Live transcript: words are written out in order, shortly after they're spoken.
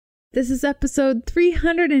This is episode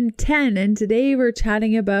 310, and today we're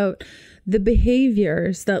chatting about the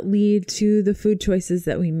behaviors that lead to the food choices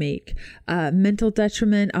that we make, mental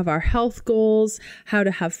detriment of our health goals, how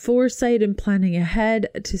to have foresight and planning ahead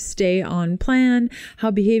to stay on plan,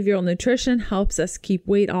 how behavioral nutrition helps us keep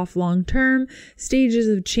weight off long term, stages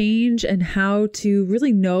of change, and how to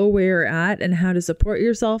really know where you're at and how to support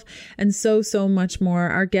yourself, and so much more.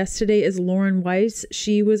 Our guest today is Lauren Weiss.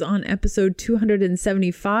 She was on episode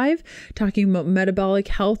 275 talking about metabolic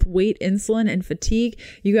health, weight, insulin, and fatigue.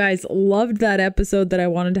 You guys loved that episode that I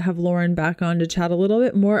wanted to have Lauren back on to chat a little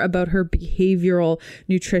bit more about her behavioral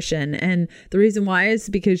nutrition. And the reason why is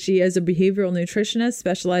because she is a behavioral nutritionist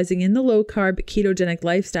specializing in the low carb ketogenic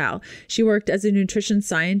lifestyle. She worked as a nutrition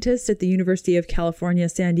scientist at the University of California,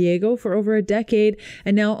 San Diego for over a decade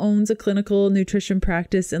and now owns a clinical nutrition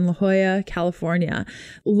practice in La Jolla, California.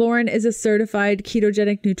 Lauren is a certified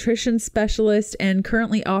ketogenic nutrition specialist and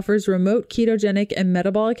currently offers remote ketogenic and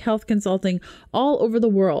metabolic health consulting all over the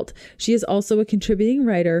world. She is also a contributing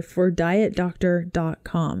writer for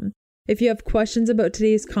dietdoctor.com. If you have questions about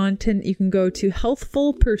today's content, you can go to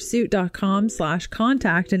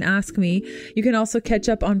healthfulpursuit.com/contact and ask me. You can also catch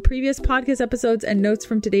up on previous podcast episodes and notes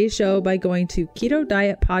from today's show by going to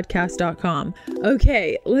ketodietpodcast.com.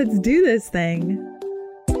 Okay, let's do this thing.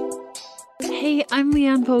 Hey, I'm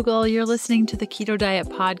Leanne Vogel. You're listening to the Keto Diet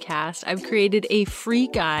Podcast. I've created a free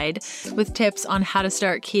guide with tips on how to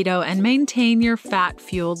start keto and maintain your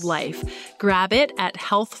fat-fueled life. Grab it at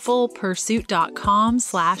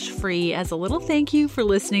healthfulpursuit.com/free as a little thank you for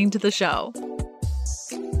listening to the show.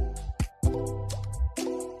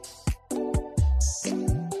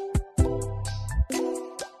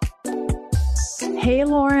 Hey,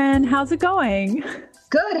 Lauren, how's it going?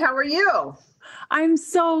 Good. How are you? I'm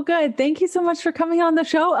so good. Thank you so much for coming on the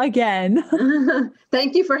show again.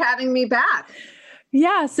 Thank you for having me back.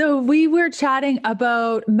 Yeah, so we were chatting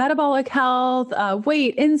about metabolic health,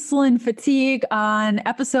 weight, insulin, fatigue on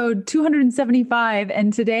episode 275.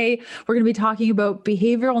 And today we're going to be talking about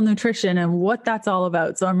behavioral nutrition and what that's all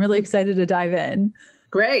about. So I'm really excited to dive in.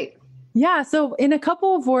 Great. Yeah. So in a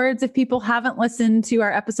couple of words, if people haven't listened to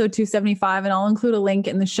our episode 275, and I'll include a link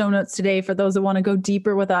in the show notes today for those that want to go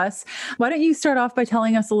deeper with us, why don't you start off by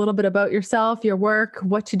telling us a little bit about yourself, your work,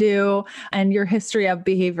 what you do, and your history of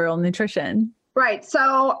behavioral nutrition? Right.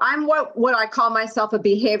 So I'm what I call myself a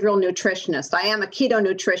behavioral nutritionist. I am a keto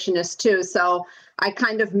nutritionist too. So I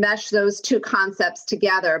kind of mesh those two concepts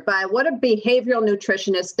together. But what a behavioral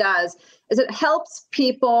nutritionist does is it helps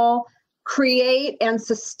people create and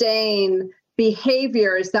sustain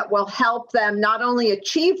behaviors that will help them not only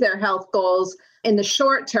achieve their health goals in the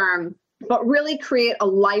short term, but really create a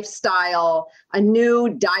lifestyle, a new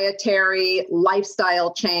dietary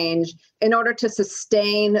lifestyle change in order to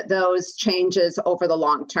sustain those changes over the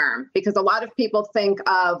long term. Because a lot of people think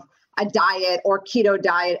of a diet or keto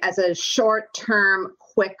diet as a short-term,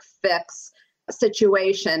 quick fix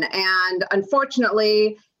situation. And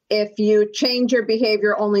unfortunately, if you change your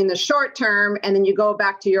behavior only in the short term and then you go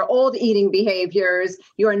back to your old eating behaviors,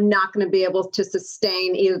 you are not going to be able to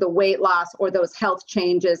sustain either the weight loss or those health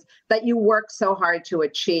changes that you work so hard to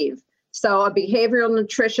achieve. So a behavioral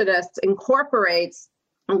nutritionist incorporates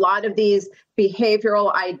a lot of these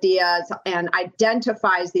behavioral ideas and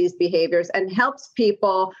identifies these behaviors and helps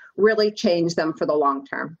people really change them for the long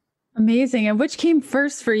term. Amazing. And which came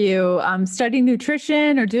first for you, studying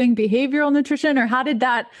nutrition or doing behavioral nutrition, or how did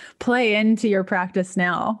that play into your practice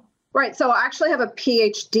now? Right. So I actually have a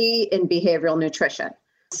PhD in behavioral nutrition.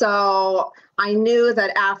 So I knew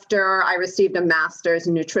that after I received a master's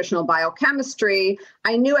in nutritional biochemistry,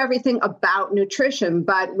 I knew everything about nutrition,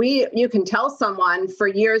 but you can tell someone for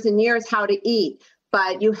years and years how to eat,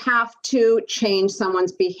 but you have to change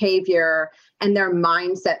someone's behavior and their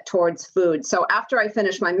mindset towards food. So after I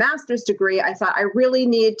finished my master's degree, I thought I really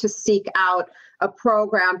need to seek out a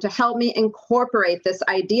program to help me incorporate this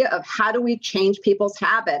idea of how do we change people's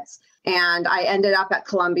habits. And I ended up at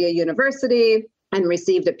Columbia University and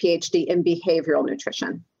received a PhD in behavioral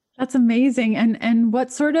nutrition. That's amazing. And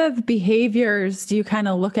what sort of behaviors do you kind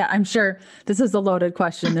of look at? I'm sure this is a loaded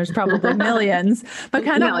question. There's probably millions, but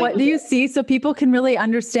kind of what do you see so people can really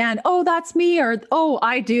understand, oh, that's me, or, oh,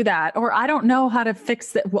 I do that, or I don't know how to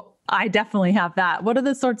fix it. Well, I definitely have that. What are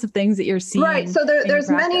the sorts of things that you're seeing? Right. So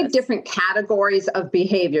there's many different categories of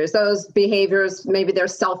behaviors. Those behaviors, maybe they're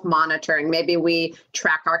self-monitoring. Maybe we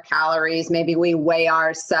track our calories. Maybe we weigh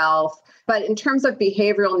ourselves. But in terms of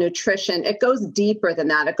behavioral nutrition, it goes deeper than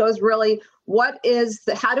that. It goes really,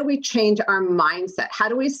 how do we change our mindset? How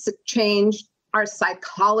do we change our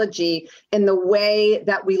psychology in the way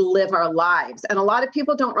that we live our lives. And a lot of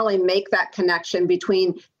people don't really make that connection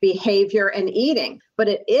between behavior and eating, but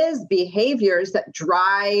it is behaviors that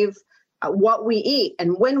drive what we eat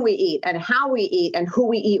and when we eat and how we eat and who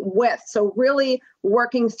we eat with. So really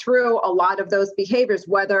working through a lot of those behaviors,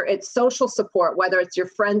 whether it's social support, whether it's your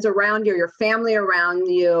friends around you, your family around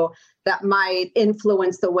you that might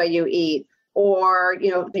influence the way you eat, or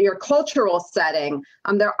your cultural setting.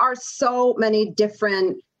 There are so many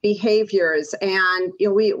different behaviors, and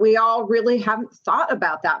we all really haven't thought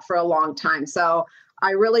about that for a long time. So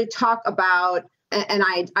I really talk about and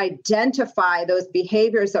I identify those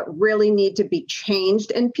behaviors that really need to be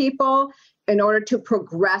changed in people in order to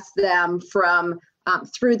progress them from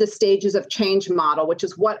through the stages of change model, which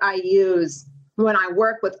is what I use when I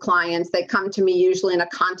work with clients. They come to me usually in a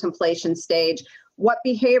contemplation stage. What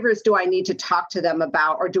behaviors do I need to talk to them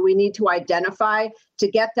about, or do we need to identify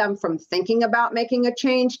to get them from thinking about making a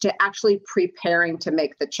change to actually preparing to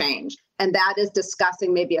make the change? And that is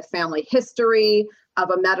discussing maybe a family history of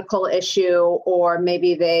a medical issue, or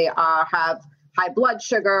maybe they have high blood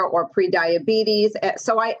sugar or prediabetes.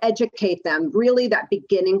 So I educate them. Really, that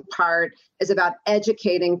beginning part is about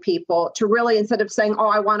educating people to really, instead of saying, oh,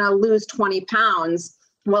 I want to lose 20 pounds,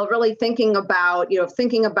 well, really thinking about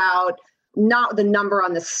not the number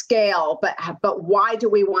on the scale, but why do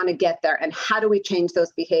we want to get there, and how do we change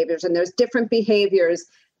those behaviors? And there's different behaviors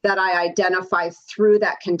that I identify through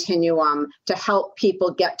that continuum to help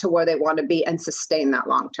people get to where they want to be and sustain that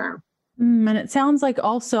long term. And it sounds like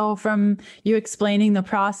also from you explaining the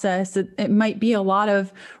process, it might be a lot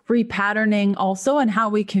of repatterning also and how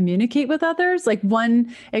we communicate with others. Like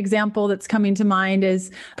one example that's coming to mind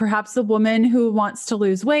is perhaps a woman who wants to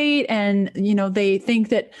lose weight and, they think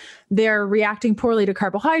that they're reacting poorly to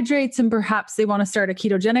carbohydrates and perhaps they want to start a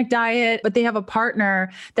ketogenic diet, but they have a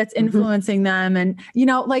partner that's influencing them and,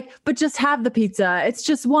 but just have the pizza. It's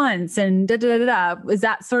just once and da, da, da, da, da. Is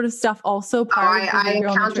that sort of stuff also part of I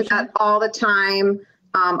encounter that all the time.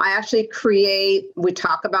 I actually we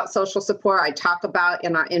talk about social support. I talk about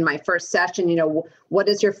in my first session, what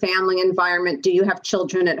is your family environment? Do you have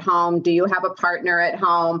children at home? Do you have a partner at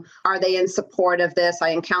home? Are they in support of this? I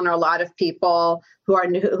encounter a lot of people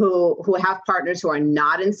who have partners who are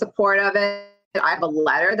not in support of it. I have a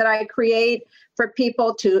letter that I create for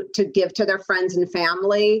people to give to their friends and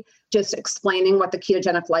family, just explaining what the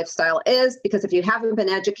ketogenic lifestyle is, because if you haven't been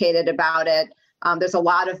educated about it, there's a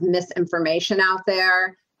lot of misinformation out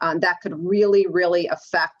there that could really, really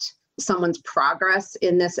affect someone's progress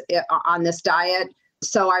on this diet.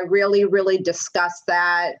 So I really, really discuss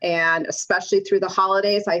that. And especially through the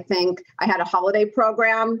holidays, I think I had a holiday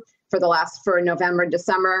program for November,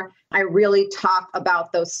 December. I really talk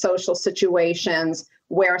about those social situations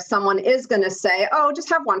where someone is going to say, oh, just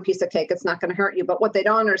have one piece of cake. It's not going to hurt you. But what they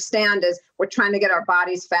don't understand is we're trying to get our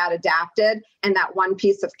bodies fat adapted. And that one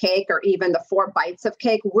piece of cake or even the 4 bites of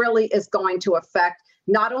cake really is going to affect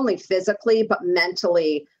not only physically, but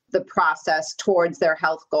mentally the process towards their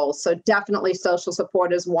health goals. So definitely social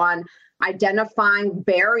support is one. Identifying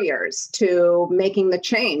barriers to making the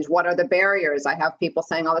change. What are the barriers? I have people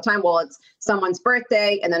saying all the time, well, it's someone's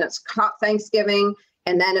birthday and then it's Thanksgiving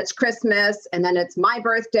and then it's Christmas and then it's my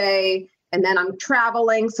birthday and then I'm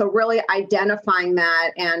traveling. So really identifying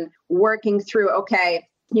that and working through, okay,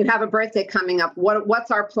 you have a birthday coming up. What's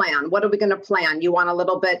our plan? What are we going to plan? You want a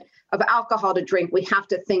little bit of alcohol to drink. We have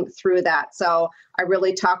to think through that. So I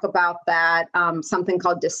really talk about that, something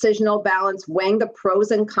called decisional balance, weighing the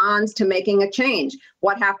pros and cons to making a change.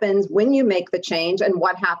 What happens when you make the change and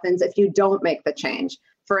what happens if you don't make the change?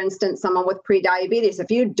 For instance, someone with prediabetes, if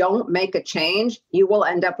you don't make a change, you will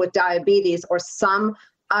end up with diabetes or some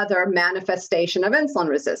other manifestation of insulin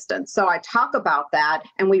resistance. So I talk about that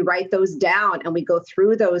and we write those down and we go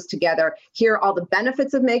through those together. Here are all the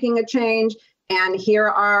benefits of making a change and here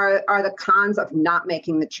are the cons of not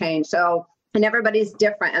making the change. So, and everybody's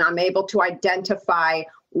different and I'm able to identify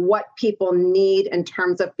what people need in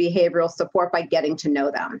terms of behavioral support by getting to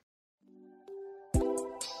know them.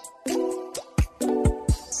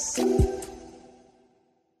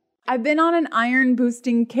 I've been on an iron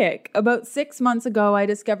boosting kick. About 6 months ago, I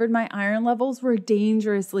discovered my iron levels were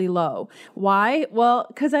dangerously low. Why? Well,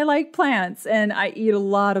 because I like plants and I eat a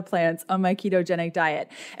lot of plants on my ketogenic diet.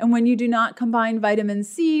 And when you do not combine vitamin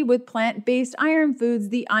C with plant-based iron foods,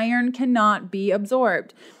 the iron cannot be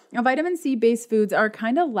absorbed. Now, vitamin C based foods are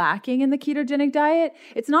kind of lacking in the ketogenic diet.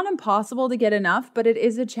 It's not impossible to get enough, but it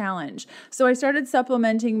is a challenge. So I started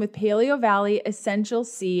supplementing with Paleo Valley Essential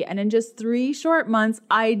C, and in just 3 short months,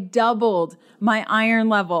 I doubled my iron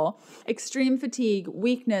level. Extreme fatigue,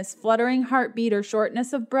 weakness, fluttering heartbeat or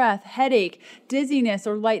shortness of breath, headache, dizziness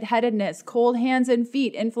or lightheadedness, cold hands and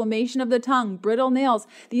feet, inflammation of the tongue, brittle nails.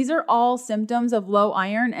 These are all symptoms of low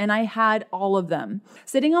iron, and I had all of them.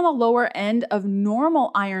 Sitting on the lower end of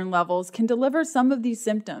normal iron levels can deliver some of these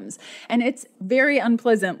symptoms, and it's very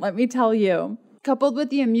unpleasant, let me tell you. Coupled with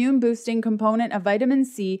the immune boosting component of vitamin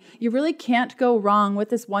C, you really can't go wrong with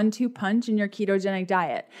this 1-2 punch in your ketogenic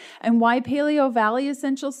diet. And why Paleo Valley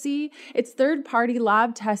Essential C? It's third-party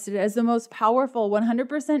lab tested as the most powerful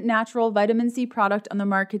 100% natural vitamin C product on the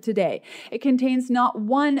market today. It contains not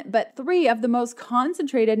 1, but 3 of the most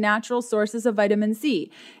concentrated natural sources of vitamin C: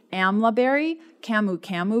 amla berry,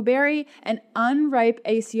 camu berry, and unripe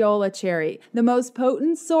aceola cherry, the most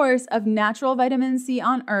potent source of natural vitamin C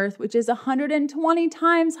on earth, which is 120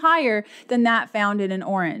 times higher than that found in an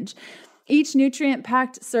orange. Each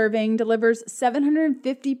nutrient-packed serving delivers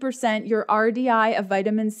 750% your RDI of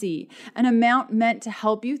vitamin C, an amount meant to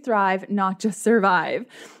help you thrive, not just survive.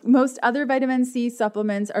 Most other vitamin C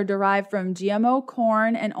supplements are derived from GMO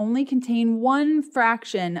corn and only contain 1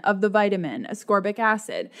 fraction of the vitamin, ascorbic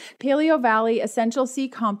acid. Paleo Valley Essential C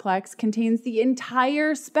Complex contains the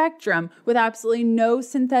entire spectrum with absolutely no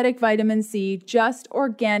synthetic vitamin C, just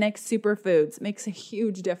organic superfoods. Makes a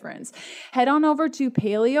huge difference. Head on over to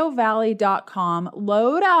paleovalley.com,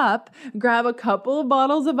 load up, grab a couple of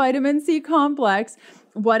bottles of vitamin C complex,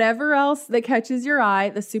 whatever else that catches your eye.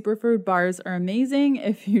 The superfood bars are amazing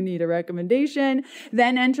if you need a recommendation.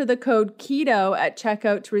 Then enter the code KETO at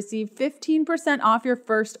checkout to receive 15% off your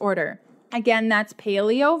first order. Again, that's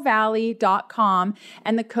paleovalley.com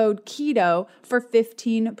and the code KETO for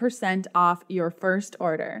 15% off your first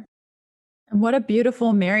order. And what a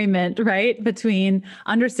beautiful merriment, right? Between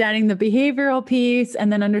understanding the behavioral piece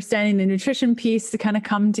and then understanding the nutrition piece to kind of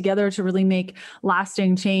come together to really make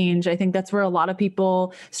lasting change. I think that's where a lot of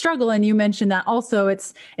people struggle. And you mentioned that also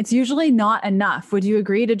it's usually not enough. Would you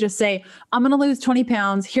agree to just say, I'm going to lose 20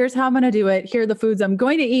 pounds. Here's how I'm going to do it. Here are the foods I'm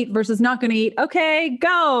going to eat versus not going to eat. Okay,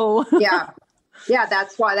 go. Yeah.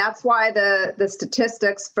 That's why the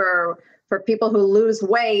statistics for people who lose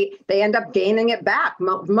weight, they end up gaining it back.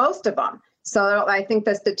 Most of them. So I think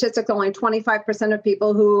the statistics, only 25% of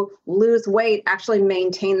people who lose weight actually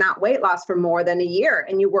maintain that weight loss for more than a year.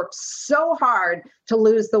 And you work so hard to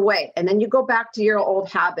lose the weight, and then you go back to your old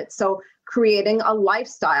habits. So creating a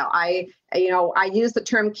lifestyle. I use the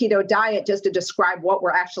term keto diet just to describe what we're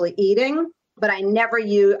actually eating, but I never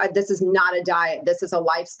use, this is not a diet. This is a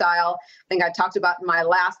lifestyle. I think I talked about in my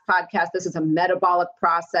last podcast, this is a metabolic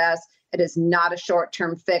process. It is not a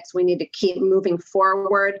short-term fix. We need to keep moving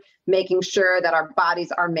forward, making sure that our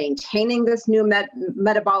bodies are maintaining this new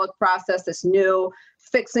metabolic process, this new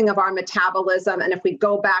fixing of our metabolism. And if we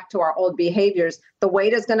go back to our old behaviors, the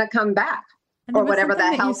weight is going to come back, or whatever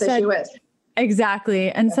that health issue is.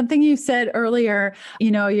 Exactly. And something you said earlier,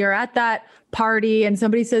 you're at that party and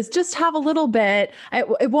somebody says, just have a little bit,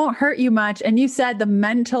 it won't hurt you much. And you said the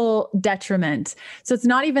mental detriment. So it's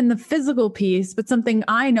not even the physical piece, but something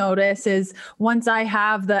I notice is once I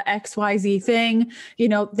have the XYZ thing,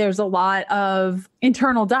 there's a lot of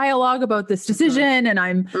internal dialogue about this decision and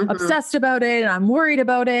I'm obsessed about it and I'm worried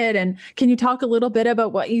about it. And can you talk a little bit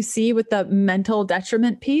about what you see with the mental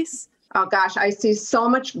detriment piece? Oh gosh, I see so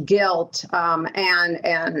much guilt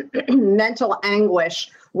and mental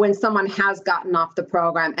anguish when someone has gotten off the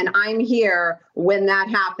program. And I'm here when that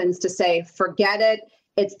happens to say, forget it.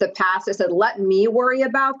 It's the past. I said, let me worry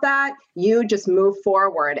about that. You just move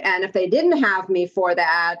forward. And if they didn't have me for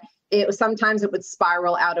that, sometimes it would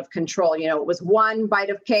spiral out of control. It was one bite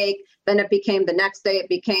of cake, then it became the next day it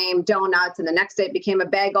became donuts, and the next day it became a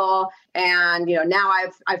bagel. And now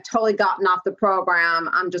I've totally gotten off the program.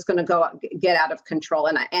 I'm just going to go get out of control,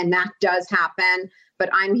 and that does happen. But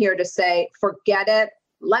I'm here to say, forget it.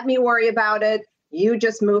 Let me worry about it. You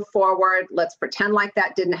just move forward. Let's pretend like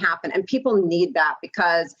that didn't happen. And people need that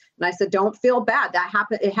because, and I said, don't feel bad.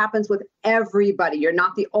 It happens with everybody. You're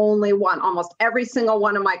not the only one. Almost every single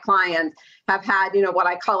one of my clients have had, what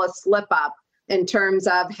I call a slip up in terms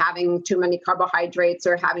of having too many carbohydrates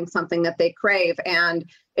or having something that they crave. And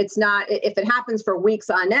it's not, if it happens for weeks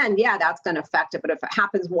on end, yeah, that's going to affect it. But if it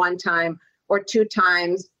happens 1 time or 2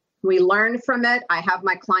 times, we learn from it. I have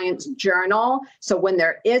my clients journal. So when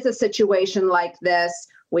there is a situation like this,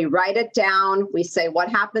 We write it down. We say what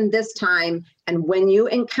happened this time. And when you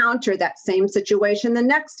encounter that same situation the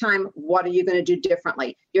next time, what are you going to do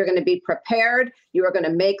differently? You're going to be prepared. You are going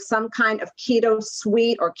to make some kind of keto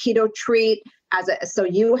sweet or keto treat so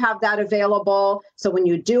you have that available. So when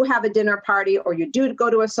you do have a dinner party or you do go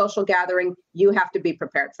to a social gathering, you have to be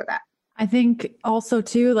prepared for that. I think also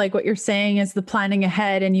too, like what you're saying is the planning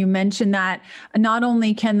ahead. And you mentioned that not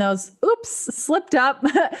only can those, slipped up,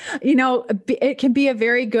 it can be a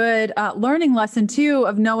very good learning lesson too,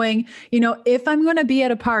 of knowing, if I'm going to be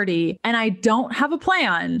at a party and I don't have a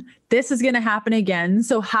plan, this is going to happen again.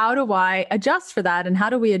 So how do I adjust for that? And how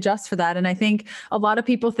do we adjust for that? And I think a lot of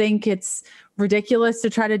people think it's ridiculous to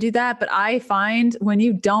try to do that. But I find when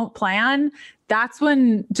you don't plan, that's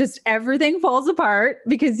when just everything falls apart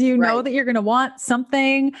because you know that you're going to want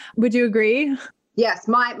something. Would you agree? Yes,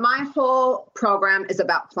 my whole program is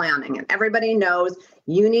about planning, and everybody knows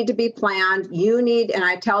you need to be planned. And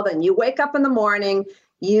I tell them, you wake up in the morning,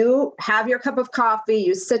 you have your cup of coffee,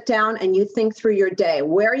 you sit down and you think through your day.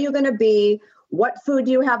 Where are you going to be? What food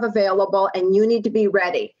do you have available? And you need to be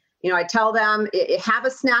ready. I tell them, have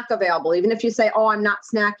a snack available. Even if you say, oh, I'm not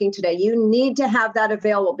snacking today, you need to have that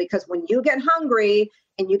available, because when you get hungry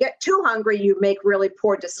and you get too hungry, you make really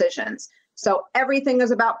poor decisions. So everything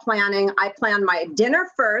is about planning. I plan my dinner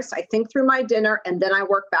first. I think through my dinner, and then I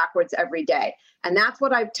work backwards every day. And that's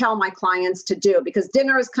what I tell my clients to do, because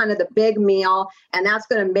dinner is kind of the big meal, and that's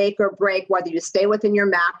going to make or break whether you stay within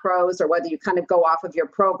your macros or whether you kind of go off of your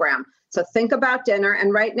program. So think about dinner.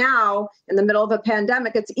 And right now, in the middle of a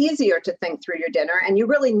pandemic, it's easier to think through your dinner, and you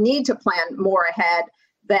really need to plan more ahead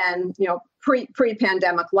than,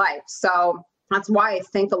 pre-pandemic life. So that's why I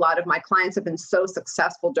think a lot of my clients have been so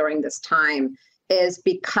successful during this time, is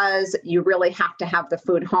because you really have to have the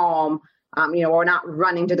food home. We're not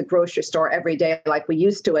running to the grocery store every day like we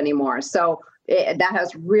used to anymore. So that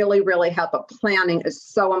has really, really helped. But planning is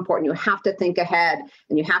so important. You have to think ahead,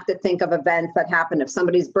 and you have to think of events that happen. If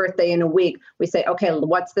somebody's birthday in a week, we say, okay,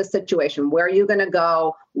 what's the situation? Where are you going to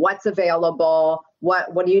go? What's available?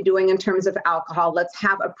 What are you doing in terms of alcohol? Let's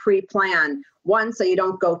have a pre-plan. One, so you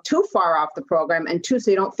don't go too far off the program, and two,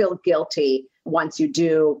 so you don't feel guilty once you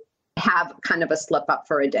do have kind of a slip up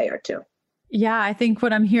for a day or two. Yeah, I think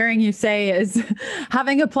what I'm hearing you say is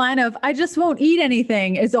having a plan of, I just won't eat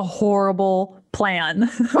anything, is a horrible plan.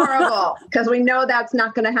 Horrible, because we know that's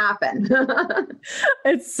not going to happen.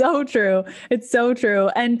 It's so true. It's so true.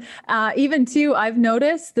 And even too, I've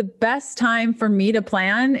noticed the best time for me to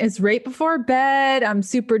plan is right before bed. I'm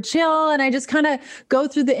super chill, and I just kind of go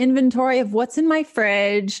through the inventory of what's in my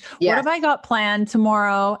fridge. Yes. What have I got planned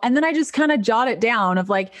tomorrow? And then I just kind of jot it down of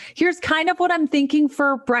like, here's kind of what I'm thinking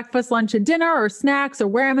for breakfast, lunch, and dinner, or snacks, or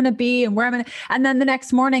where I'm going to be and where I'm going to. And then the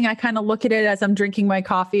next morning, I kind of look at it as I'm drinking my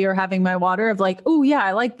coffee or having my water of like, oh yeah,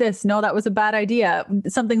 I like this. No, that was a bad idea.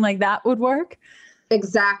 Something like that would work.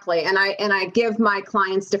 Exactly. And I give my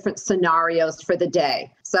clients different scenarios for the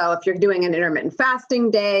day. So if you're doing an intermittent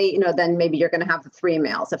fasting day, then maybe you're going to have 3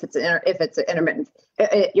 meals. If it's intermittent,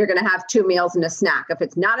 you're going to have 2 meals and a snack. If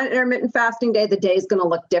it's not an intermittent fasting day, the day is going to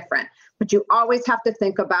look different. But you always have to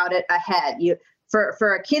think about it ahead.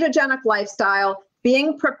 For a ketogenic lifestyle,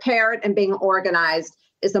 being prepared and being organized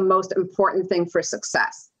is the most important thing for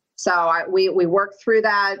success. So we work through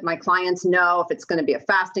that. My clients know if it's going to be a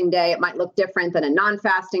fasting day, it might look different than a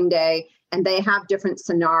non-fasting day. And they have different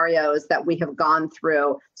scenarios that we have gone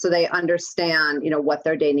through so they understand, what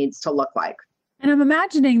their day needs to look like. And I'm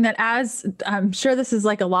imagining that, as I'm sure this is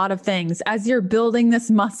like a lot of things, as you're building this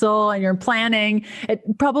muscle and you're planning, it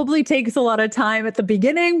probably takes a lot of time at the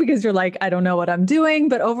beginning because you're like, I don't know what I'm doing.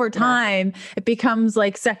 But over time, it becomes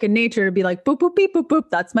like second nature to be like, boop, boop, beep, boop, boop.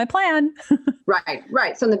 That's my plan.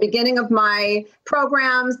 Right. So in the beginning of my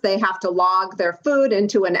programs, they have to log their food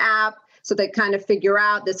into an app. So they kind of figure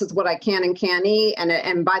out, this is what I can and can't eat.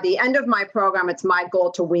 And by the end of my program, it's my goal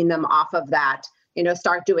to wean them off of that.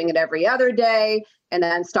 Start doing it every other day, and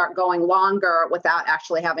then start going longer without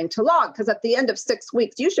actually having to log. Because at the end of 6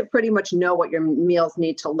 weeks, you should pretty much know what your meals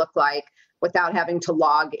need to look like without having to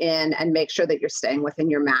log in and make sure that you're staying within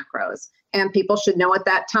your macros. And people should know at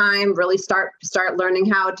that time, really start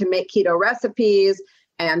learning how to make keto recipes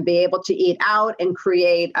and be able to eat out and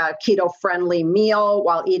create a keto-friendly meal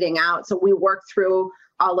while eating out. So we work through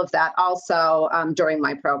all of that also during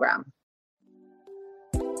my program.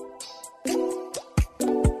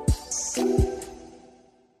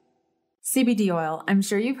 CBD oil. I'm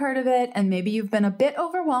sure you've heard of it, and maybe you've been a bit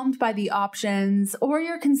overwhelmed by the options, or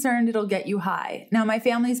you're concerned it'll get you high. Now, my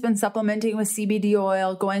family's been supplementing with CBD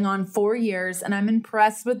oil going on 4 years, and I'm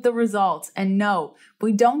impressed with the results. And no,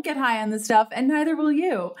 we don't get high on this stuff, and neither will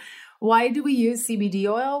you. Why do we use CBD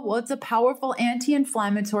oil? Well, it's a powerful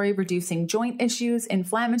anti-inflammatory, reducing joint issues,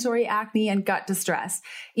 inflammatory acne, and gut distress.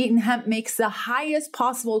 Eaton Hemp makes the highest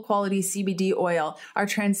possible quality CBD oil, are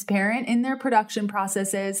transparent in their production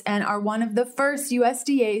processes, and are one of the first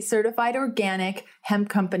USDA certified organic hemp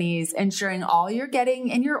companies, ensuring all you're getting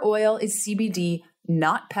in your oil is CBD,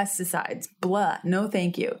 not pesticides. Blah, no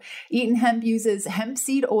thank you. Eaton Hemp uses hemp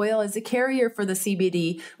seed oil as a carrier for the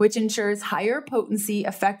CBD, which ensures higher potency,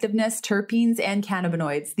 effectiveness, terpenes, and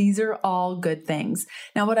cannabinoids. These are all good things.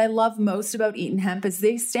 Now, what I love most about Eaton Hemp is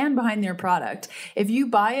they stand behind their product. If you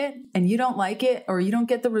buy it and you don't like it or you don't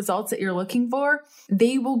get the results that you're looking for,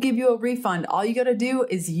 they will give you a refund. All you got to do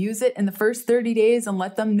is use it in the first 30 days and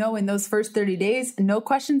let them know in those first 30 days, no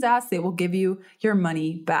questions asked, they will give you your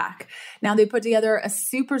money back. Now, they put together a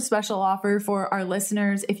super special offer for our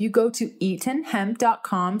listeners. If you go to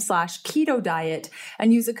eatonhemp.com/keto diet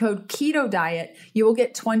and use the code keto diet, you will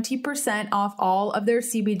get 20% off all of their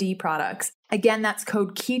CBD products. Again, that's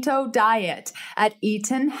code keto diet at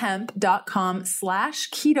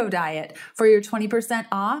eatonhemp.com/keto diet for your 20%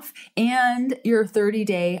 off and your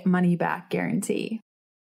 30-day money back guarantee.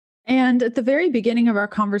 And at the very beginning of our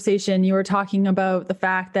conversation, you were talking about the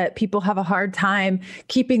fact that people have a hard time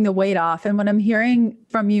keeping the weight off. And what I'm hearing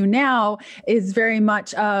from you now is very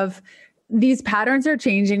much of these patterns are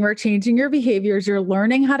changing. We're changing your behaviors. You're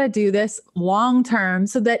learning how to do this long term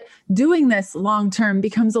so that doing this long term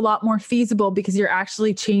becomes a lot more feasible because you're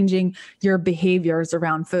actually changing your behaviors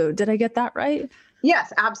around food. Did I get that right?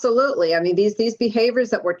 Yes, absolutely. I mean, these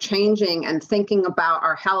behaviors that we're changing and thinking about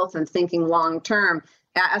our health and thinking long term,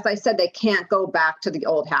 as I said, they can't go back to the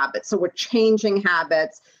old habits. So we're changing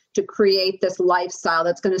habits to create this lifestyle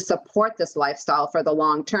that's going to support this lifestyle for the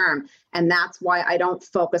long term. And that's why I don't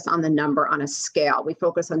focus on the number on a scale. We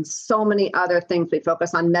focus on so many other things. We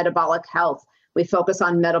focus on metabolic health. We focus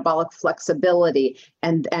on metabolic flexibility.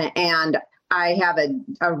 And I have a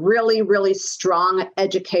really, really strong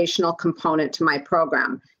educational component to my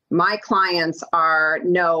program. My clients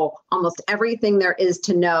know almost everything there is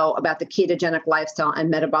to know about the ketogenic lifestyle and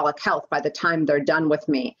metabolic health by the time they're done with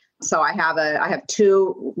me. So I have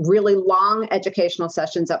 2 really long educational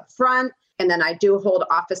sessions up front, and then I do hold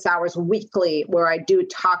office hours weekly where I do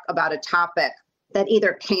talk about a topic that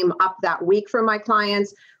either came up that week for my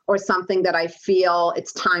clients or something that I feel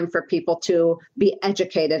it's time for people to be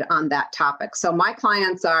educated on that topic. So my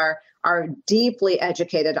clients are deeply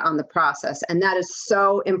educated on the process. And that is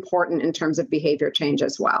so important in terms of behavior change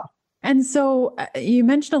as well. And so you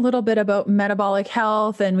mentioned a little bit about metabolic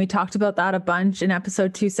health, and we talked about that a bunch in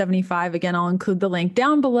episode 275. Again, I'll include the link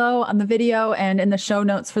down below on the video and in the show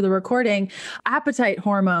notes for the recording. Appetite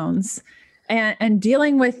hormones and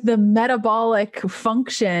dealing with the metabolic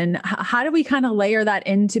function. How do we kind of layer that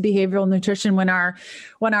into behavioral nutrition when our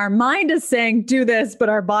mind is saying do this, but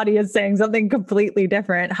our body is saying something completely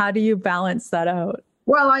different? How do you balance that out?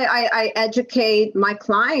 Well, I educate my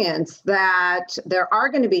clients that there are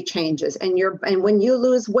going to be changes, and when you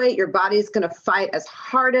lose weight, your body's going to fight as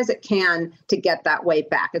hard as it can to get that weight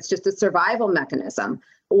back. It's just a survival mechanism.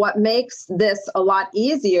 What makes this a lot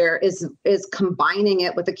easier is combining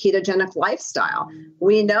it with a ketogenic lifestyle.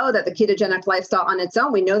 We know that the ketogenic lifestyle on its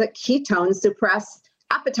own, we know that ketones suppress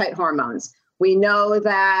appetite hormones. We know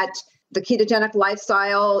that the ketogenic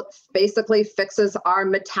lifestyle basically fixes our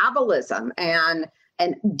metabolism and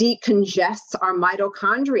decongests our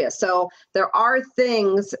mitochondria. So there are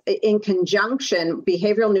things in conjunction,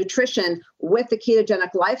 behavioral nutrition with the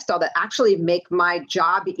ketogenic lifestyle that actually make my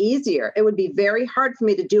job easier. It would be very hard for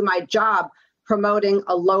me to do my job promoting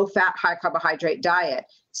a low-fat, high-carbohydrate diet.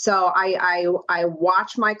 So I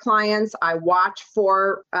watch my clients. I watch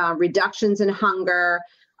for reductions in hunger.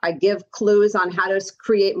 I give clues on how to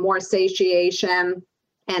create more satiation.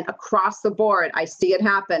 And across the board, I see it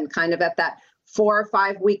happen kind of at that 4 or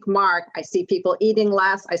 5 week mark. I see people eating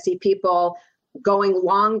less. I see people going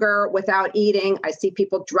longer without eating. I see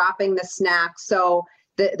people dropping the snacks. So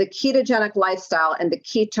the ketogenic lifestyle and the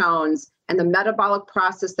ketones and the metabolic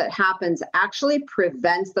process that happens actually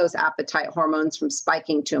prevents those appetite hormones from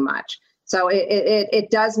spiking too much. So it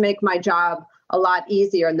does make my job a lot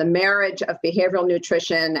easier. And the marriage of behavioral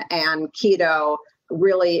nutrition and keto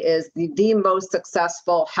really is the most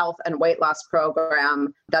successful health and weight loss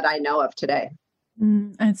program that I know of today.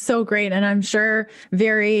 It's so great. And I'm sure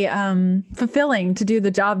very fulfilling to do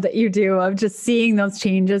the job that you do of just seeing those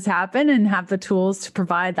changes happen and have the tools to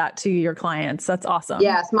provide that to your clients. That's awesome.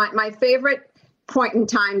 Yes. My favorite point in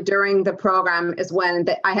time during the program is when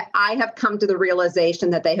I have come to the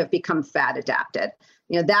realization that they have become fat adapted.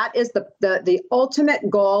 You know, that is the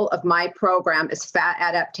ultimate goal of my program is fat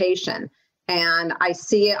adaptation. And I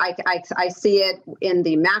see it, I see it in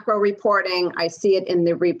the macro reporting. I see it in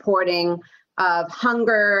the reporting of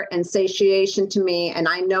hunger and satiation to me. And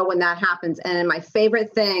I know when that happens. And my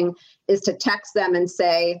favorite thing is to text them and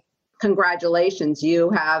say, congratulations,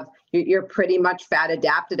 you're pretty much fat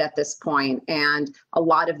adapted at this point. And a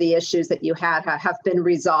lot of the issues that you had have been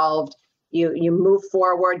resolved. You move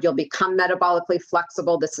forward, you'll become metabolically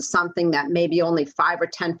flexible. This is something that maybe only 5 or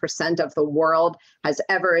 10% of the world has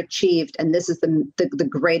ever achieved. And this is the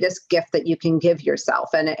greatest gift that you can give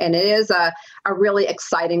yourself. And it is a really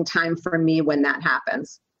exciting time for me when that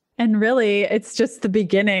happens. And really, it's just the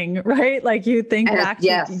beginning, right? Like you think And back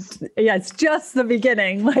yes. to, yeah, it's just the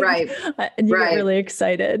beginning. Like, Right. And you Right. get really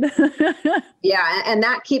excited. Yeah. And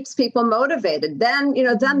that keeps people motivated. Then,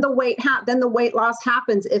 then the weight loss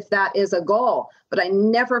happens if that is a goal. But I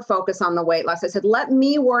never focus on the weight loss. I said, let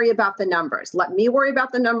me worry about the numbers. Let me worry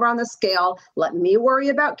about the number on the scale. Let me worry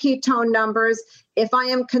about ketone numbers. If I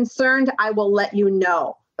am concerned, I will let you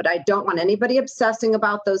know. But I don't want anybody obsessing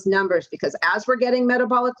about those numbers, because as we're getting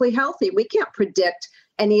metabolically healthy, we can't predict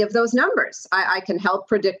any of those numbers. I can help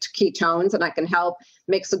predict ketones, and I can help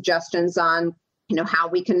make suggestions on, how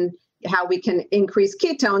we can increase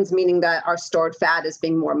ketones, meaning that our stored fat is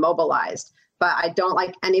being more mobilized. But I don't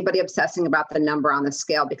like anybody obsessing about the number on the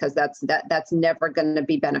scale, because that's never going to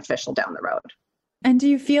be beneficial down the road. And do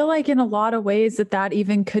you feel like in a lot of ways that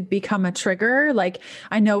even could become a trigger? Like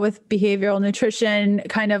I know with behavioral nutrition,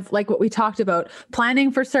 kind of like what we talked about,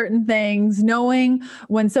 planning for certain things, knowing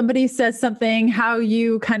when somebody says something, how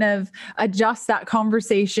you kind of adjust that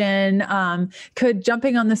conversation. Could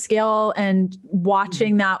jumping on the scale and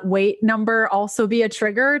watching that weight number also be a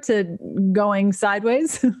trigger to going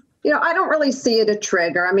sideways? I don't really see it a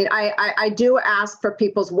trigger. I mean, I do ask for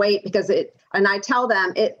people's weight and I tell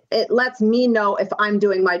them it lets me know if I'm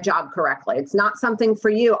doing my job correctly. It's not something for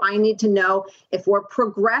you. I need to know if we're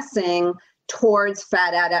progressing towards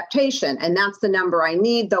fat adaptation. And that's the number I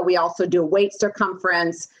need, though we also do waist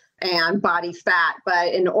circumference and body fat.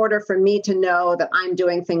 But in order for me to know that I'm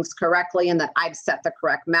doing things correctly and that I've set the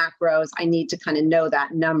correct macros, I need to kind of know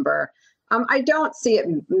that number. I don't see it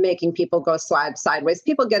making people go sideways.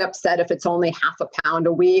 People get upset if it's only half a pound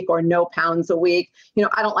a week or no pounds a week.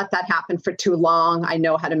 I don't let that happen for too long. I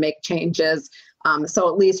know how to make changes. So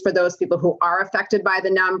at least for those people who are affected by the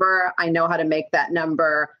number, I know how to make that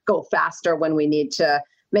number go faster when we need to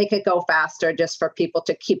make it go faster, just for people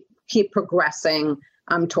to keep progressing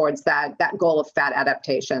towards that goal of fat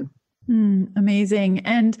adaptation. Amazing.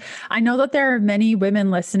 And I know that there are many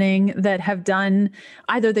women listening that have done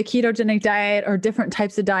either the ketogenic diet or different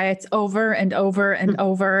types of diets over and over and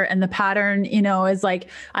over. And the pattern, is like,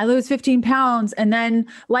 I lose 15 pounds and then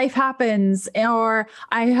life happens, or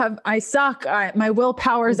I suck. My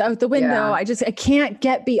willpower's out the window. Yeah. I can't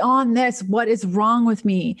get beyond this. What is wrong with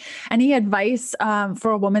me? Any advice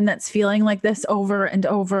for a woman that's feeling like this over and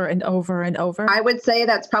over and over and over? I would say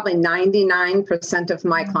that's probably 99% of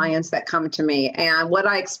my clients that come to me. And what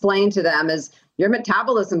I explain to them is your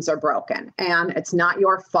metabolisms are broken and it's not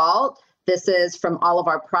your fault. This is from all of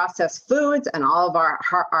our processed foods and all of our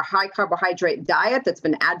high carbohydrate diet that's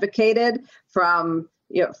been advocated from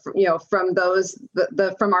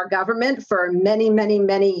from our government for many, many,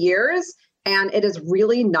 many years. And it is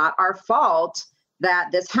really not our fault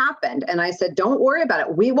that this happened. And I said, don't worry about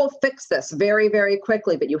it. We will fix this very, very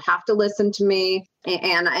quickly, but you have to listen to me.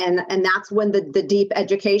 And that's when the deep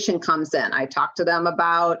education comes in. I talk to them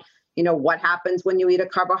about, what happens when you eat a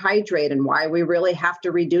carbohydrate and why we really have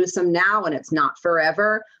to reduce them now. And it's not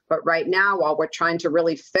forever, but right now, while we're trying to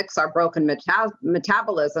really fix our broken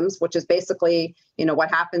metabolisms, which is basically, what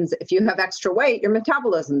happens if you have extra weight, your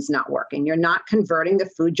metabolism's not working. You're not converting the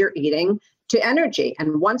food you're eating to energy.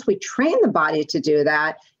 And once we train the body to do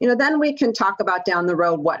that, then we can talk about down the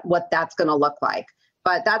road what that's going to look like.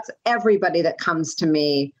 But that's everybody that comes to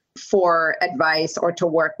me for advice or to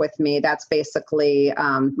work with me. That's basically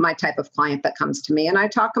my type of client that comes to me, and I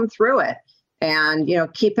talk them through it and,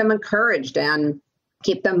 keep them encouraged and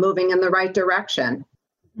keep them moving in the right direction.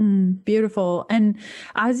 Beautiful. And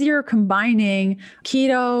as you're combining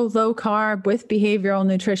keto, low carb with behavioral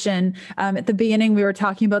nutrition, at the beginning, we were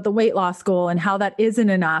talking about the weight loss goal and how that isn't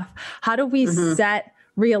enough. How do we set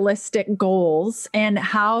realistic goals, and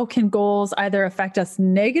how can goals either affect us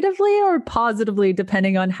negatively or positively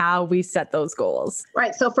depending on how we set those goals?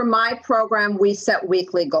 Right. So for my program, we set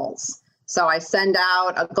weekly goals. So I send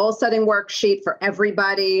out a goal setting worksheet for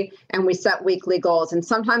everybody and we set weekly goals. And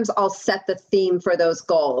sometimes I'll set the theme for those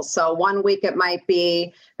goals. So one week it might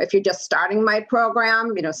be, if you're just starting my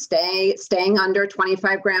program, staying under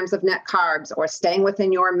 25 grams of net carbs or staying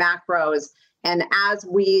within your macros. And as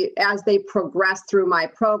they progress through my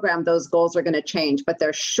program, those goals are going to change, but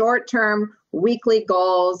they're short-term weekly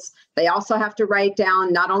goals. They also have to write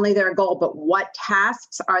down not only their goal, but what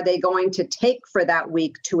tasks are they going to take for that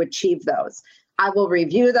week to achieve those. I will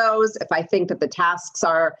review those. If I think that the tasks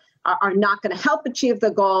are not going to help achieve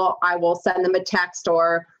the goal, I will send them a text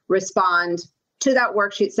or respond to that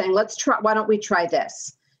worksheet saying, why don't we try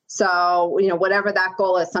this? So, whatever that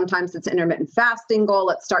goal is, sometimes it's intermittent fasting goal.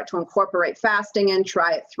 Let's start to incorporate fasting in,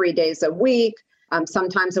 try it 3 days a week.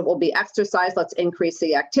 Sometimes it will be exercise. Let's increase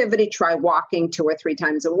the activity, try walking 2 or 3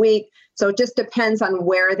 times a week. So it just depends on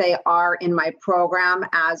where they are in my program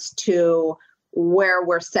as to where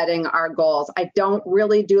we're setting our goals. I don't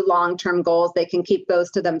really do long-term goals. They can keep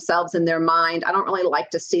those to themselves in their mind. I don't really like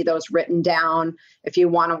to see those written down. If you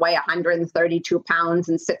want to weigh 132 pounds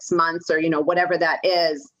in 6 months or, whatever that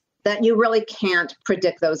is, that you really can't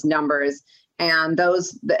predict those numbers. And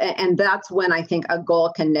that's when I think a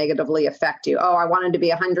goal can negatively affect you. Oh, I wanted to be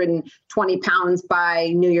 120 pounds by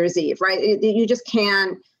New Year's Eve, right? You just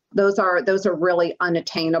can't, those are really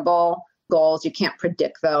unattainable goals. You can't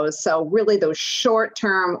predict those. So really those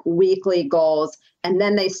short-term weekly goals, and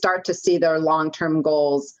then they start to see their long-term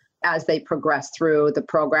goals as they progress through the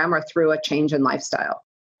program or through a change in lifestyle.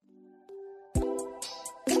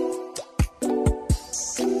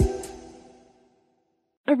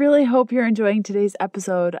 I really hope you're enjoying today's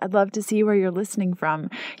episode. I'd love to see where you're listening from.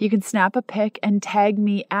 You can snap a pic and tag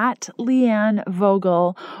me at Leanne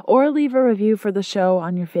Vogel or leave a review for the show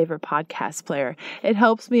on your favorite podcast player. It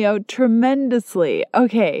helps me out tremendously.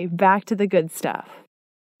 Okay, back to the good stuff.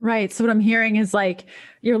 Right. So what I'm hearing is like,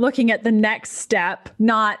 you're looking at the next step,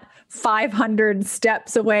 not 500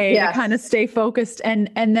 steps away. Yes. To kind of stay focused. And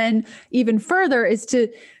then even further is to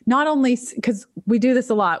not only, because we do this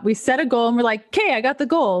a lot, we set a goal and we're like, okay, I got the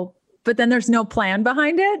goal, but then there's no plan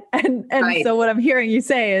behind it. And right. So what I'm hearing you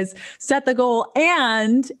say is set the goal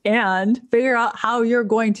and figure out how you're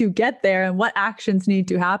going to get there and what actions need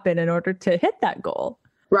to happen in order to hit that goal.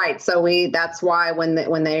 Right. So that's why when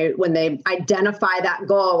they identify that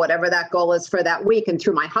goal, whatever that goal is for that week, and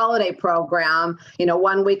through my holiday program,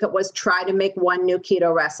 1 week it was try to make one new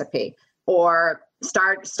keto recipe, or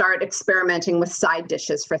start experimenting with side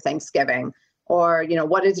dishes for Thanksgiving, or,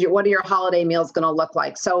 what are your holiday meals going to look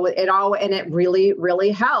like? So it really,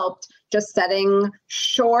 really helped just setting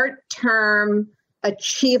short-term,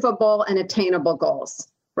 achievable and attainable goals.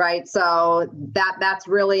 Right. So that's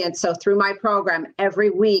really, and so through my program, every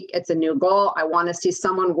week it's a new goal. I want to see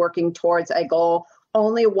someone working towards a goal,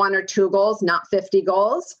 only 1 or 2 goals, not 50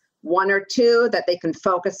 goals, 1 or 2 that they can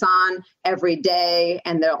focus on every day,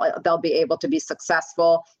 and they'll be able to be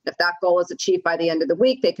successful. If that goal is achieved by the end of the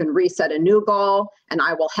week, they can reset a new goal, and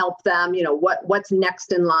I will help them, what's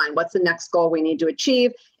next in line, what's the next goal we need to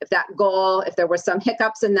achieve. If there were some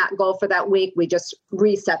hiccups in that goal for that week, we just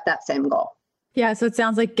reset that same goal. Yeah. So it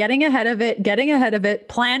sounds like getting ahead of it,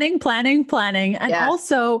 planning, and yes.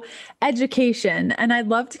 Also education. And I'd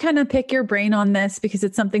love to kind of pick your brain on this because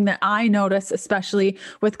it's something that I notice, especially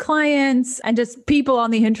with clients and just people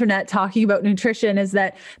on the internet talking about nutrition, is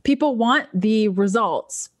that people want the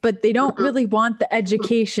results, but they don't really want the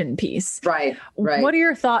education piece. Right. What are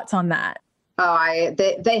your thoughts on that? Oh,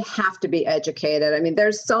 they have to be educated. I mean,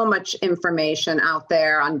 there's so much information out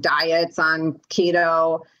there on diets, on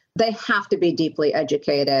keto. They have to be deeply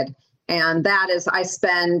educated. And that is, I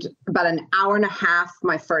spend about an hour and a half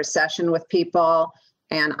my first session with people,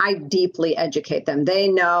 and I deeply educate them. They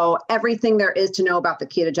know everything there is to know about the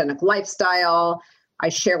ketogenic lifestyle. I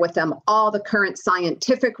share with them all the current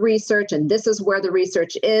scientific research, and this is where the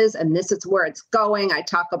research is, and this is where it's going. I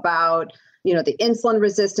talk about, the insulin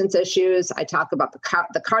resistance issues. I talk about the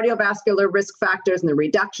cardiovascular risk factors and the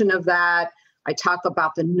reduction of that. I talk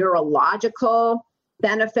about the neurological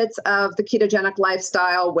benefits of the ketogenic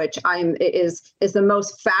lifestyle, which is the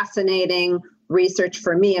most fascinating research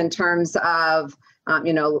for me in terms of,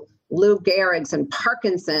 Lou Gehrig's and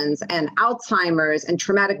Parkinson's and Alzheimer's and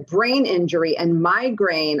traumatic brain injury and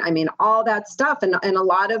migraine. I mean, all that stuff. And a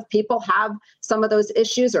lot of people have some of those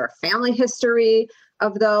issues or a family history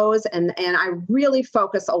of those. And I really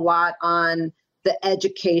focus a lot on the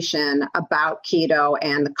education about keto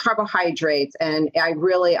and the carbohydrates. And I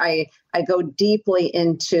go deeply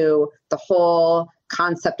into the whole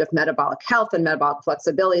concept of metabolic health and metabolic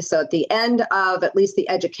flexibility. So at the end of at least the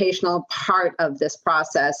educational part of this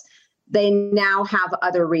process, they now have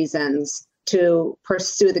other reasons to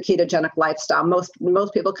pursue the ketogenic lifestyle.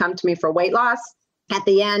 Most people come to me for weight loss. At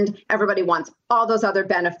the end, everybody wants all those other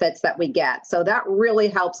benefits that we get. So that really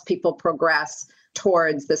helps people progress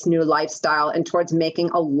towards this new lifestyle and towards making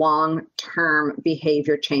a long-term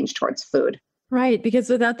behavior change towards food. Right. Because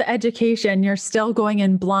without the education, you're still going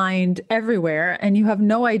in blind everywhere and you have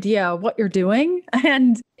no idea what you're doing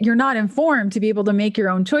and you're not informed to be able to make your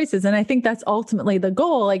own choices. And I think that's ultimately the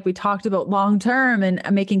goal. Like we talked about long term and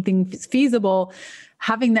making things feasible,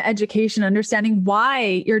 having the education, understanding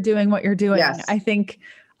why you're doing what you're doing, Yes. I think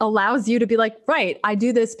allows you to be like, right, I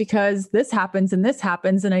do this because this happens and this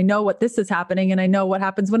happens. And I know what this is happening. And I know what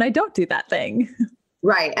happens when I don't do that thing.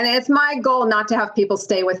 Right. And it's my goal not to have people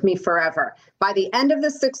stay with me forever. By the end of the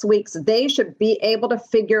 6 weeks, they should be able to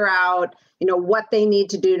figure out, what they need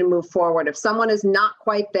to do to move forward. If someone is not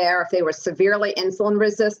quite there, if they were severely insulin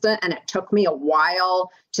resistant and it took me a while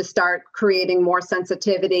to start creating more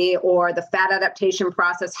sensitivity, or the fat adaptation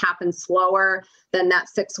process happens slower, then that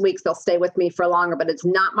 6 weeks, they'll stay with me for longer. But it's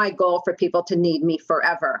not my goal for people to need me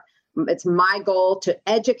forever. It's my goal to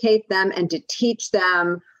educate them and to teach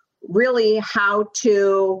them really how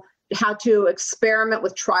to experiment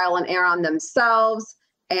with trial and error on themselves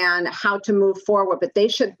and how to move forward. But they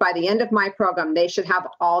should, by the end of my program, they should have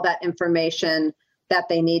all that information that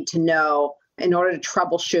they need to know in order to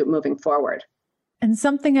troubleshoot moving forward. And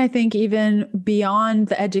something I think even beyond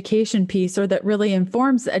the education piece, or that really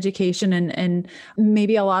informs the education, and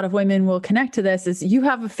maybe a lot of women will connect to this, is you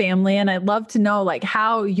have a family. And I'd love to know like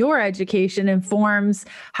how your education informs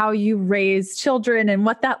how you raise children and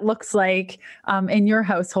what that looks like in your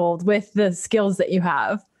household with the skills that you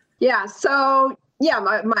have. Yeah. So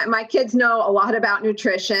my kids know a lot about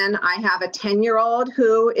nutrition. I have a 10-year-old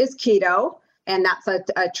who is keto, and that's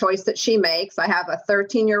a choice that she makes. I have a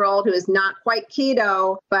 13-year-old who is not quite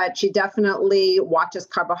keto, but she definitely watches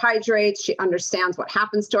carbohydrates. She understands what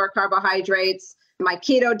happens to our carbohydrates. My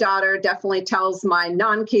keto daughter definitely tells my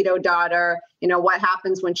non-keto daughter, what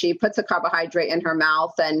happens when she puts a carbohydrate in her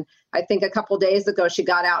mouth. And I think a couple of days ago, she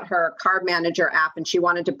got out her Carb Manager app and she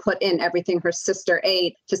wanted to put in everything her sister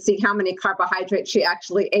ate to see how many carbohydrates she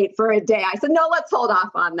actually ate for a day. I said, no, let's hold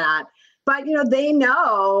off on that. But, they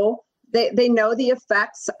know. They know the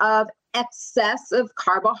effects of excessive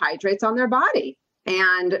carbohydrates on their body.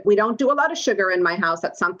 And we don't do a lot of sugar in my house.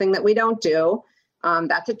 That's something that we don't do.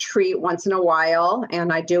 That's a treat once in a while.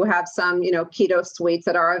 And I do have some, keto sweets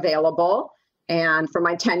that are available. And for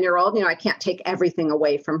my 10-year-old, I can't take everything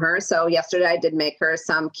away from her. So yesterday I did make her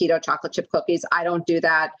some keto chocolate chip cookies. I don't do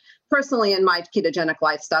that personally in my ketogenic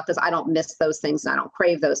lifestyle because I don't miss those things and I don't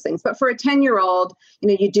crave those things. But for a 10-year-old,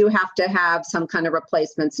 you do have to have some kind of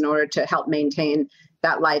replacements in order to help maintain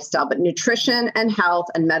that lifestyle. But nutrition and health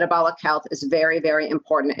and metabolic health is very, very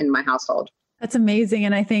important in my household. That's amazing.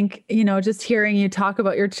 And I think, just hearing you talk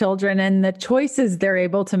about your children and the choices they're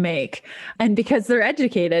able to make, and because they're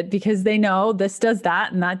educated, because they know this does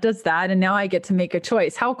that and that does that, and now I get to make a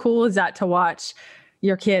choice. How cool is that to watch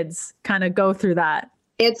your kids kind of go through that?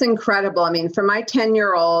 It's incredible. I mean, for my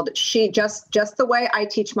 10-year-old, she just the way I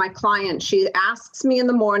teach my clients, she asks me in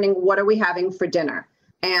the morning, what are we having for dinner?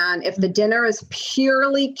 And if the dinner is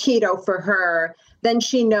purely keto for her, then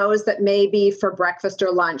she knows that maybe for breakfast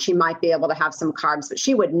or lunch, she might be able to have some carbs, but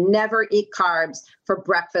she would never eat carbs for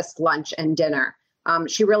breakfast, lunch, and dinner.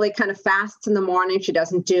 She really kind of fasts in the morning. She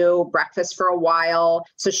doesn't do breakfast for a while.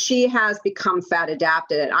 So she has become fat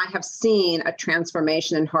adapted. And I have seen a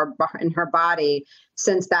transformation in her body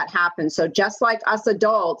since that happened. So just like us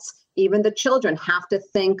adults, even the children have to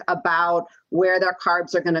think about where their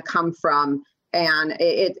carbs are going to come from. And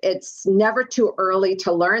it's never too early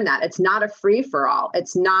to learn that. It's not a free for all.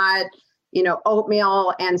 It's not,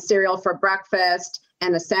 oatmeal and cereal for breakfast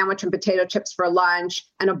and a sandwich and potato chips for lunch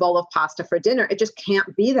and a bowl of pasta for dinner. It just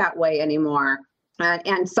can't be that way anymore.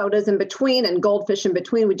 And sodas in between and goldfish in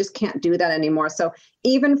between. We just can't do that anymore. So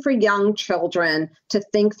even for young children to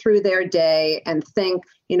think through their day and think,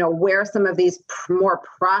 where some of these more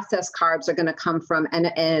processed carbs are going to come from. And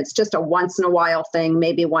it's just a once in a while thing,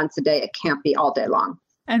 maybe once a day. It can't be all day long.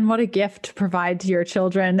 And what a gift to provide to your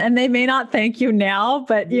children. And they may not thank you now,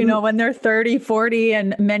 but when they're 30, 40,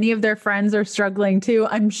 and many of their friends are struggling too,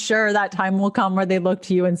 I'm sure that time will come where they look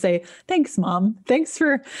to you and say, thanks, Mom. Thanks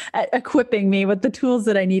for equipping me with the tools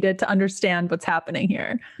that I needed to understand what's happening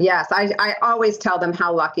here. Yes. I always tell them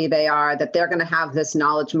how lucky they are that they're going to have this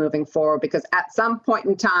knowledge moving forward, because at some point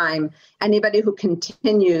in time, anybody who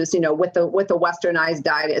continues, with the westernized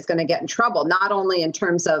diet is going to get in trouble, not only in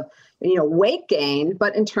terms of weight gain,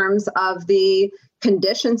 but in terms of the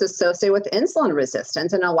conditions associated with insulin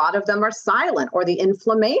resistance. And a lot of them are silent, or the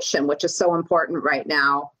inflammation, which is so important right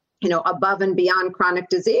now, above and beyond chronic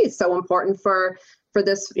disease, so important for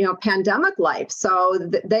this, pandemic life. So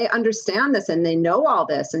they understand this and they know all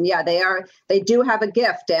this. And yeah, they do have a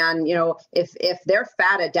gift. And, if they're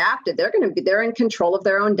fat adapted, they're in control of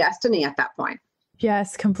their own destiny at that point.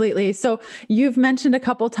 Yes, completely. So you've mentioned a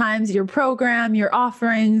couple times your program, your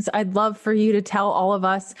offerings. I'd love for you to tell all of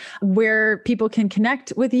us where people can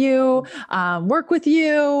connect with you, work with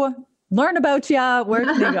you, learn about you. Where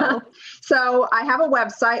can they go? So I have a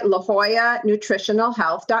website,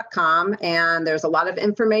 lahoyanutritionalhealth.com, and there's a lot of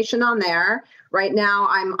information on there. Right now,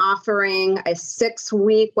 I'm offering a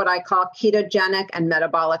 6-week, what I call ketogenic and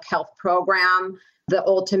metabolic health program. The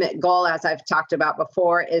ultimate goal, as I've talked about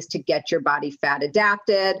before, is to get your body fat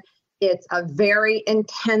adapted. It's a very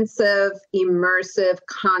intensive, immersive,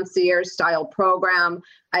 concierge-style program.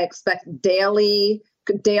 I expect daily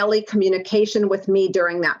communication with me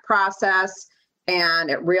during that process. And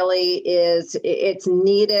it really is, it's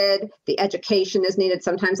needed. The education is needed.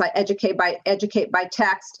 Sometimes I educate by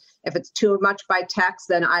text. If it's too much by text,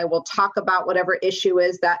 then I will talk about whatever issue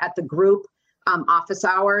is that at the group office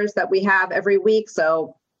hours that we have every week.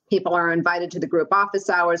 So people are invited to the group office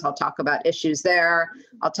hours. I'll talk about issues there.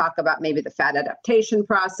 I'll talk about maybe the fat adaptation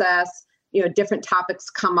process. Different topics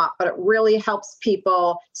come up, but it really helps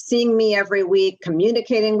people seeing me every week,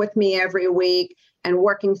 communicating with me every week, and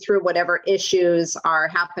working through whatever issues are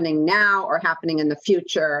happening now or happening in the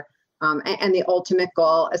future. And the ultimate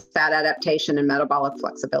goal is fat adaptation and metabolic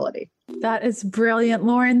flexibility. That is brilliant,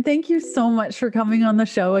 Lauren. Thank you so much for coming on the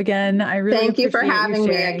show again. I really thank you for having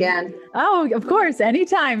me again. Oh, of course.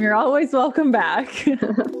 Anytime. You're always welcome back.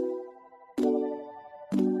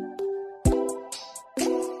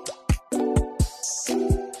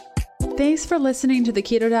 Thanks for listening to the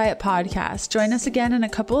Keto Diet Podcast. Join us again in a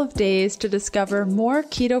couple of days to discover more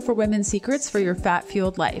Keto for Women secrets for your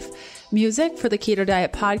fat-fueled life. Music for the Keto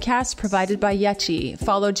Diet Podcast provided by Yechi.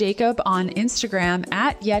 Follow Jacob on Instagram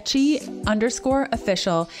at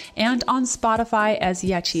Yechi_official and on Spotify as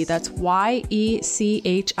Yechi. That's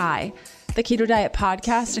YECHI. The Keto Diet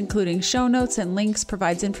Podcast, including show notes and links,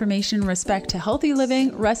 provides information in respect to healthy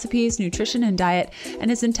living, recipes, nutrition, and diet, and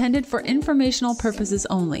is intended for informational purposes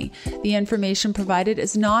only. The information provided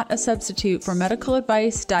is not a substitute for medical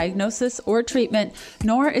advice, diagnosis, or treatment,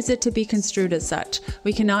 nor is it to be construed as such.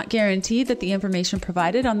 We cannot guarantee that the information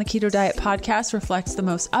provided on the Keto Diet Podcast reflects the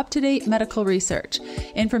most up-to-date medical research.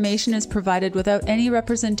 Information is provided without any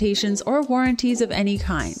representations or warranties of any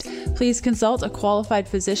kind. Please consult a qualified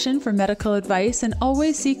physician for medical advice and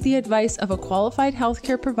always seek the advice of a qualified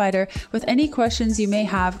healthcare provider with any questions you may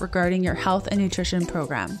have regarding your health and nutrition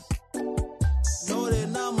program.